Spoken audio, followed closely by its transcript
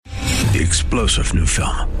The explosive new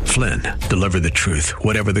film, Flynn, deliver the truth,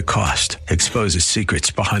 whatever the cost, exposes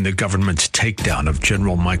secrets behind the government's takedown of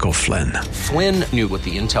General Michael Flynn. Flynn knew what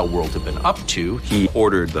the intel world had been up to. He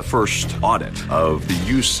ordered the first audit of the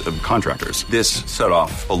use of contractors. This set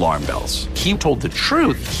off alarm bells. He told the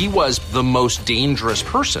truth. He was the most dangerous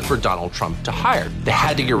person for Donald Trump to hire. They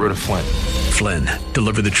had to get rid of Flynn. Flynn,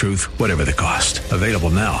 deliver the truth, whatever the cost. Available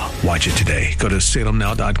now. Watch it today. Go to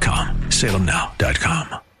salemnow.com.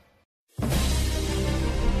 salemnow.com.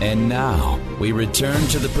 And now, we return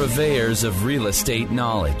to the purveyors of real estate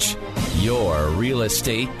knowledge, your Real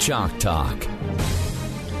Estate Chalk Talk.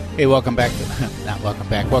 Hey, welcome back to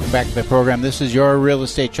the program. This is your Real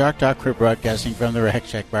Estate Chalk Talk. We're broadcasting from the Rack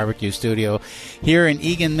Shack Barbecue Studio here in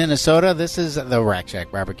Eagan, Minnesota. This is the Rack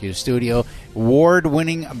Shack Barbecue Studio,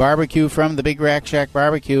 award-winning barbecue from the Big Rack Shack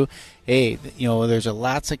Barbecue. Hey, you know, there's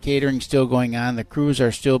lots of catering still going on. The crews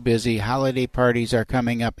are still busy. Holiday parties are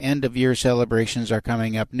coming up. End-of-year celebrations are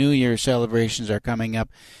coming up. New Year celebrations are coming up.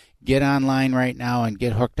 Get online right now and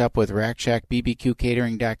get hooked up with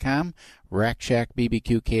RackShackBBQCatering.com,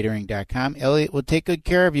 RackShackBBQCatering.com. Elliot will take good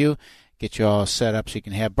care of you, get you all set up so you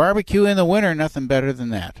can have barbecue in the winter. Nothing better than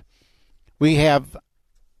that. We have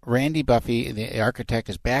Randy Buffie, the architect,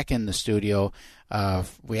 is back in the studio.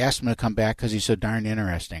 We asked him to come back because he's so darn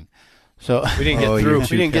interesting. So we didn't get through.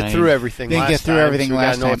 We didn't get through everything. Didn't get through everything so last we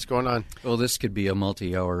gotta know time. what's going on. Well, this could be a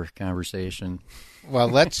multi-hour conversation. Well,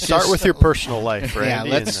 let's Start with your personal life, Randy. Yeah,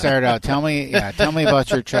 let's start out. Tell me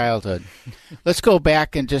about your childhood. Let's go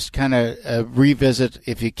back and just kind of revisit,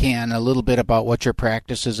 if you can, a little bit about what your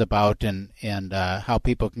practice is about and how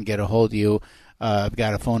people can get a hold of you. I've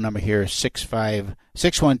got a phone number here,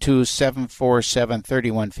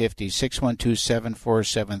 612-747-3150,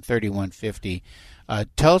 612-747-3150.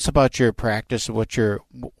 Tell us about your practice, what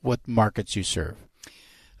markets you serve.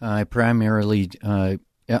 I primarily, I'm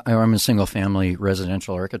a single-family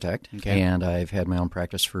residential architect, okay. And I've had my own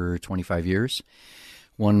practice for 25 years.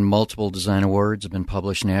 Won multiple design awards, have been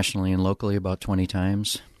published nationally and locally about 20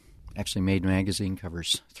 times. Actually made magazine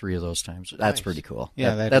covers 3 of those times. That's Nice. pretty cool.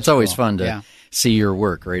 Yeah, that's always cool. fun to see your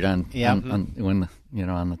work right on when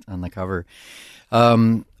on the cover.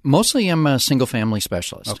 Mostly I'm a single family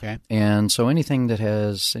specialist. Okay. And so anything that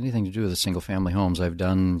has anything to do with the single family homes, I've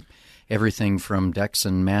done everything from decks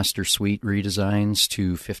and master suite redesigns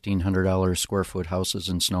to $1,500 square foot houses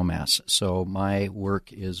and snowmass. So my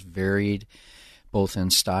work is varied both in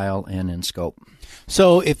style and in scope.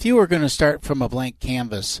 So if you were going to start from a blank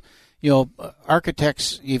canvas,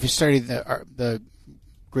 architects, if you study the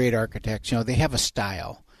great architects, they have a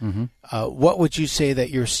style. Mm-hmm. What would you say that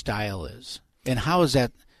your style is? And how is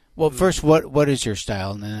that? Well, first, what is your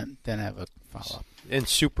style? And then I have a follow-up. And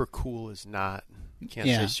super cool is not. You can't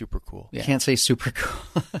say super cool. Yeah. Can't say super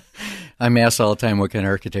cool. I'm asked all the time, what kind of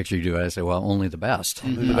architecture you do? I say, well, only the best.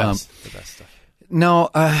 Only the best stuff. No,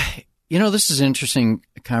 this is an interesting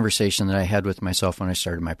conversation that I had with myself when I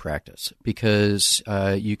started my practice because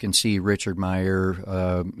you can see Richard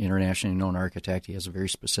Meyer, internationally known architect. He has a very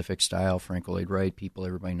specific style. Frank Lloyd Wright,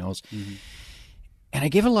 everybody knows. Mm-hmm. And I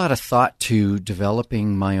give a lot of thought to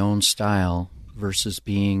developing my own style versus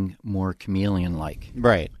being more chameleon-like.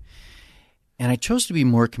 Right. And I chose to be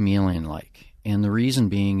more chameleon-like. And the reason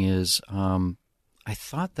being is I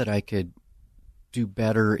thought that I could do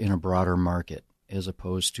better in a broader market as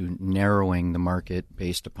opposed to narrowing the market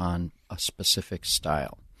based upon a specific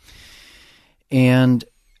style. And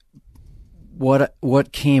what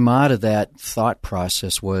came out of that thought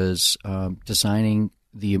process was designing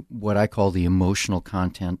what I call the emotional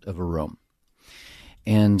content of a room.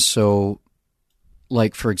 And so,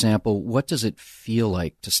 like, for example, what does it feel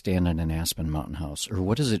like to stand in an Aspen Mountain house? Or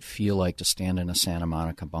what does it feel like to stand in a Santa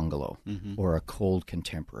Monica bungalow? Mm-hmm. Or a cold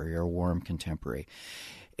contemporary or a warm contemporary?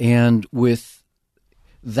 And with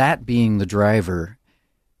that being the driver,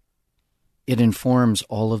 it informs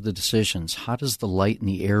all of the decisions. How does the light and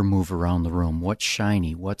the air move around the room? What's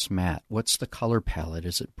shiny? What's matte? What's the color palette?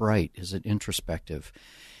 Is it bright? Is it introspective?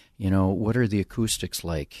 What are the acoustics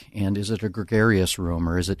like? And is it a gregarious room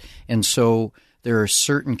or is it? And so there are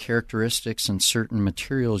certain characteristics and certain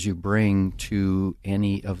materials you bring to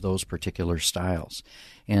any of those particular styles.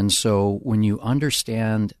 And so when you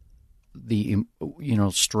understand the,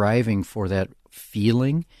 striving for that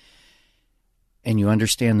feeling, and you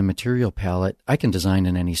understand the material palette, I can design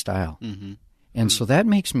in any style. Mm-hmm. And so that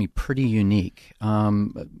makes me pretty unique.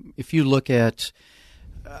 If you look at,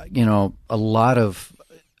 a lot of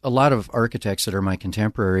architects that are my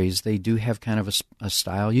contemporaries, they do have kind of a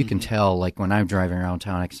style. You can tell, like when I'm driving around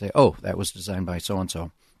town, I can say, oh, that was designed by so-and-so.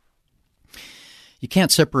 You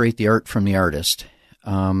can't separate the art from the artist.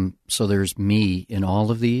 So there's me in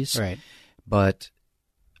all of these. Right. But,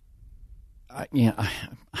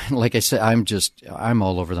 like I said, I'm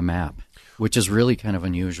all over the map, which is really kind of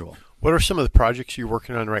unusual. What are some of the projects you're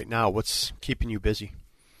working on right now? What's keeping you busy?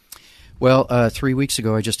 Well, 3 weeks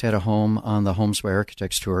ago, I just had a home on the Homes by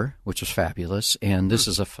Architects tour, which was fabulous. And this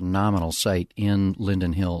is a phenomenal site in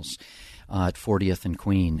Linden Hills at 40th and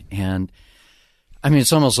Queen. And, I mean,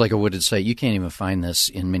 it's almost like a wooded site. You can't even find this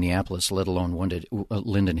in Minneapolis, let alone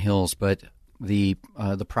Linden Hills. But the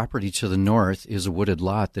property to the north is a wooded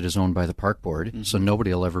lot that is owned by the park board, so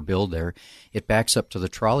nobody will ever build there. It backs up to the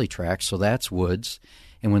trolley track, so that's woods.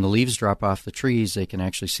 And when the leaves drop off the trees, they can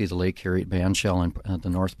actually see the Lake Harriet bandshell in the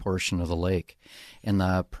north portion of the lake. And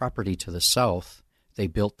the property to the south, they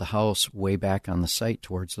built the house way back on the site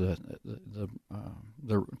towards the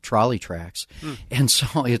trolley tracks. And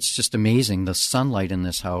so it's just amazing. The sunlight in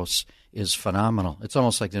this house is phenomenal. It's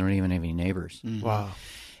almost like they don't even have any neighbors. Wow.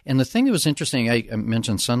 And the thing that was interesting, I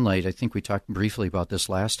mentioned sunlight. I think we talked briefly about this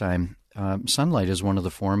last time. Sunlight is one of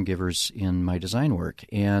the form givers in my design work.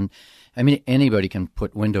 And, I mean, anybody can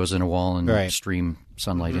put windows in a wall and stream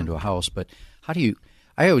sunlight into a house. But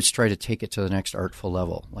I always try to take it to the next artful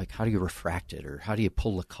level. Like, how do you refract it? Or how do you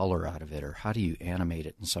pull the color out of it? Or how do you animate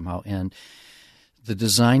it somehow? And the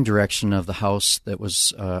design direction of the house that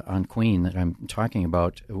was on Queen that I'm talking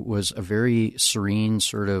about was a very serene,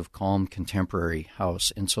 sort of calm, contemporary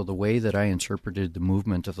house. And so the way that I interpreted the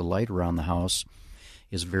movement of the light around the house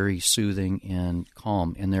is very soothing and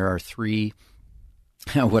calm. And there are 3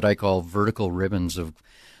 what I call vertical ribbons of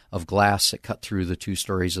glass that cut through the 2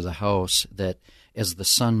 stories of the house that as the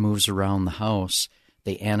sun moves around the house,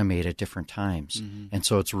 they animate at different times. And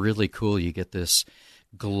so it's really cool. You get this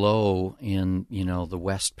glow in, the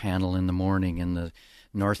west panel in the morning and the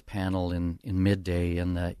north panel in midday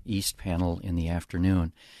and the east panel in the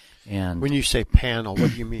afternoon. And when you say panel,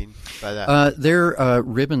 what do you mean by that? They're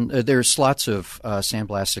ribbon. There's slots of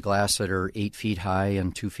sandblasted glass that are 8 feet high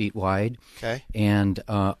and 2 feet wide. Okay. And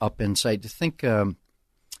up inside, think a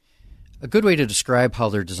good way to describe how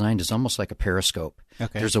they're designed is almost like a periscope.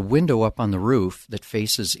 Okay. There's a window up on the roof that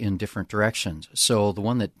faces in different directions. So the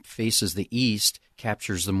one that faces the east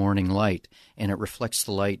captures the morning light, and it reflects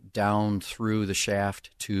the light down through the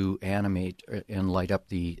shaft to animate and light up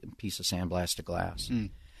the piece of sandblasted glass.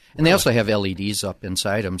 And they also have LEDs up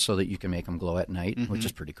inside them so that you can make them glow at night, which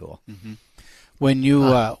is pretty cool. When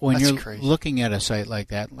you're crazy. looking at a site like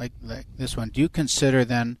that, like this one, do you consider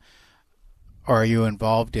then, or are you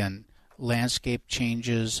involved in landscape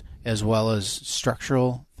changes as well as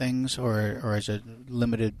structural things, or is it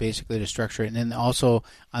limited basically to structure? And then also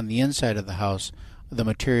on the inside of the house, the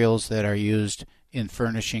materials that are used in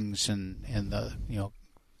furnishings and the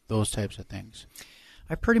those types of things.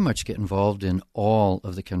 I pretty much get involved in all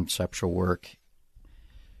of the conceptual work,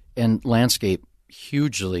 and landscape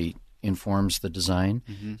hugely informs the design.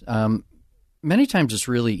 Many times it's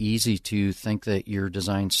really easy to think that your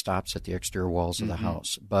design stops at the exterior walls of the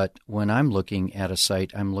house. But when I'm looking at a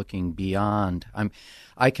site, I'm looking beyond.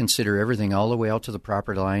 I consider everything all the way out to the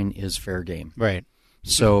property line is fair game. Right.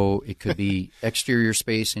 So it could be exterior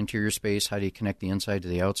space, interior space, how do you connect the inside to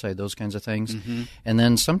the outside, those kinds of things. And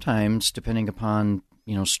then sometimes, depending upon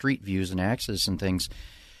street views and access and things,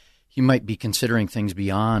 you might be considering things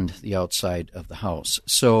beyond the outside of the house.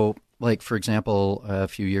 So, like, for example, a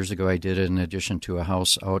few years ago I did an addition to a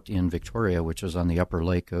house out in Victoria, which was on the upper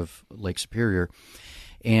lake of Lake Superior.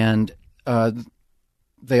 And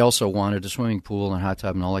they also wanted a swimming pool and hot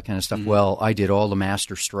tub and all that kind of stuff. Well, I did all the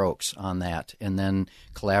master strokes on that and then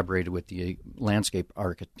collaborated with the landscape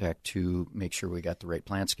architect to make sure we got the right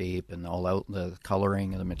landscape and all out the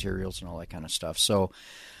coloring of the materials and all that kind of stuff. So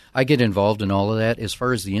I get involved in all of that. As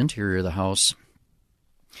far as the interior of the house,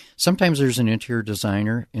 sometimes there's an interior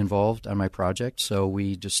designer involved on my project, so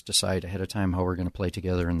we just decide ahead of time how we're going to play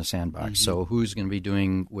together in the sandbox. So who's going to be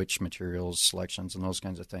doing which materials selections and those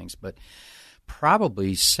kinds of things. But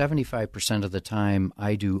probably 75% of the time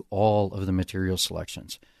I do all of the material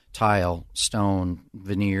selections. Tile, stone,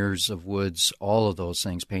 veneers of woods, all of those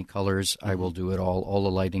things, paint colors, I will do it all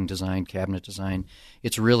the lighting design, cabinet design.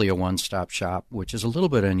 It's really a one-stop shop, which is a little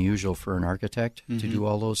bit unusual for an architect to do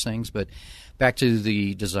all those things. But back to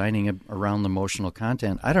the designing around the emotional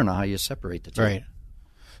content, I don't know how you separate the two. Right.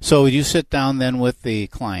 So you sit down then with the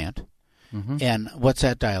client, and what's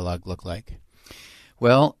that dialogue look like?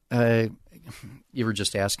 Well, you were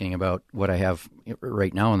just asking about what I have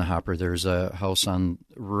right now in the hopper. There's a house on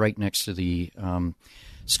right next to the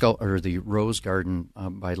the Rose Garden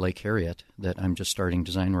by Lake Harriet that I'm just starting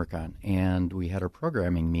design work on. And we had our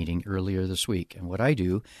programming meeting earlier this week. And what I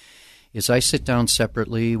do is I sit down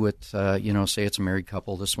separately with, say it's a married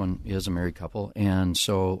couple. This one is a married couple. And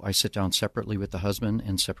so I sit down separately with the husband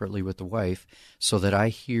and separately with the wife so that I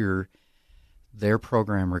hear their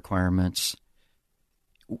program requirements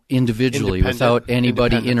individually without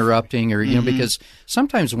anybody interrupting or, because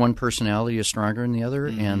sometimes one personality is stronger than the other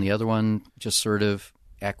and the other one just sort of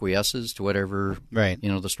acquiesces to whatever,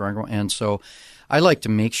 the stronger one. And so I like to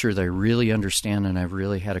make sure that I really understand and I've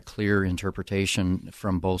really had a clear interpretation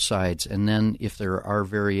from both sides. And then if there are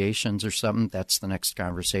variations or something, that's the next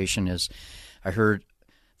conversation is I heard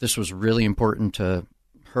this was really important to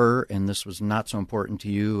her and this was not so important to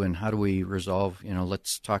you, and how do we resolve,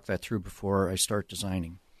 let's talk that through before I start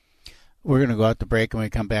designing. We're going to go out to break, and when we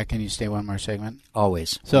come back, can you stay one more segment?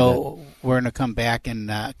 Always. So we're going to come back, and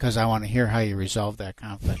because I want to hear how you resolve that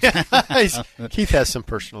conflict. Keith has some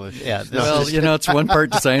personal issues. Yeah. Well, it's one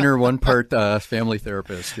part designer, one part family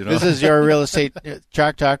therapist. This is your Real Estate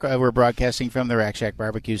Chalk Talk. We're broadcasting from the Rack Shack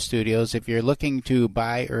Barbecue Studios. If you're looking to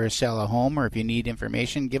buy or sell a home, or if you need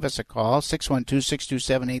information, give us a call,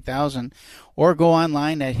 612-627-8000, or go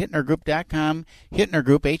online at hittnergroup.com, Hittner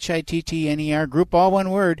Group, Hittner Group, all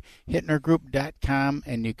one word, hittnergroup.com,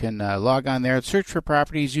 and you can log on there, search for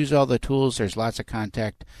properties, use all the tools. There's lots of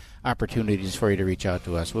contact opportunities for you to reach out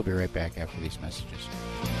to us. We'll be right back after these messages.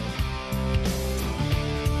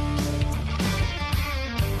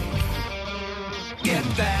 Get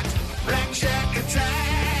that Rack Shack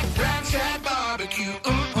attack, Rack Shack barbecue,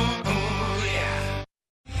 yeah.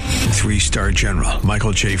 3-star General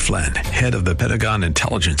Michael J. Flynn, head of the Pentagon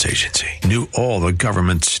Intelligence Agency, knew all the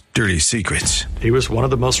government's dirty secrets. He was one of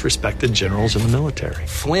the most respected generals in the military.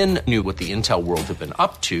 Flynn knew what the intel world had been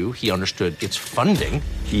up to. He understood its funding.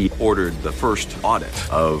 He ordered the first audit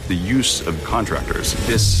of the use of contractors.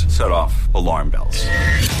 This set off alarm bells.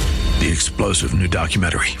 The explosive new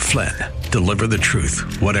documentary, Flynn, Deliver the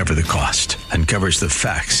Truth, Whatever the Cost, uncovers the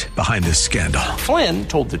facts behind this scandal. Flynn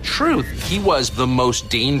told the truth. He was the most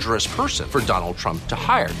dangerous person for Donald Trump to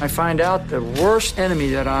hire. I find out the worst enemy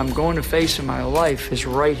that I'm going to face in my life is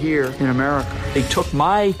right here in America. They took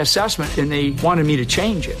my assessment and they wanted me to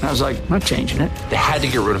change it. And I was like, I'm not changing it. They had to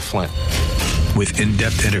get rid of Flynn. With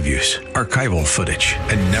in-depth interviews, archival footage,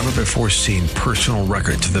 and never-before-seen personal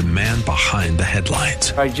records of the man behind the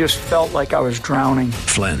headlines. I just felt like I was drowning.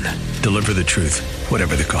 Flynn, Deliver the Truth,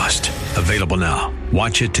 Whatever the Cost. Available now.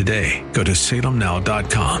 Watch it today. Go to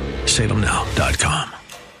salemnow.com. salemnow.com.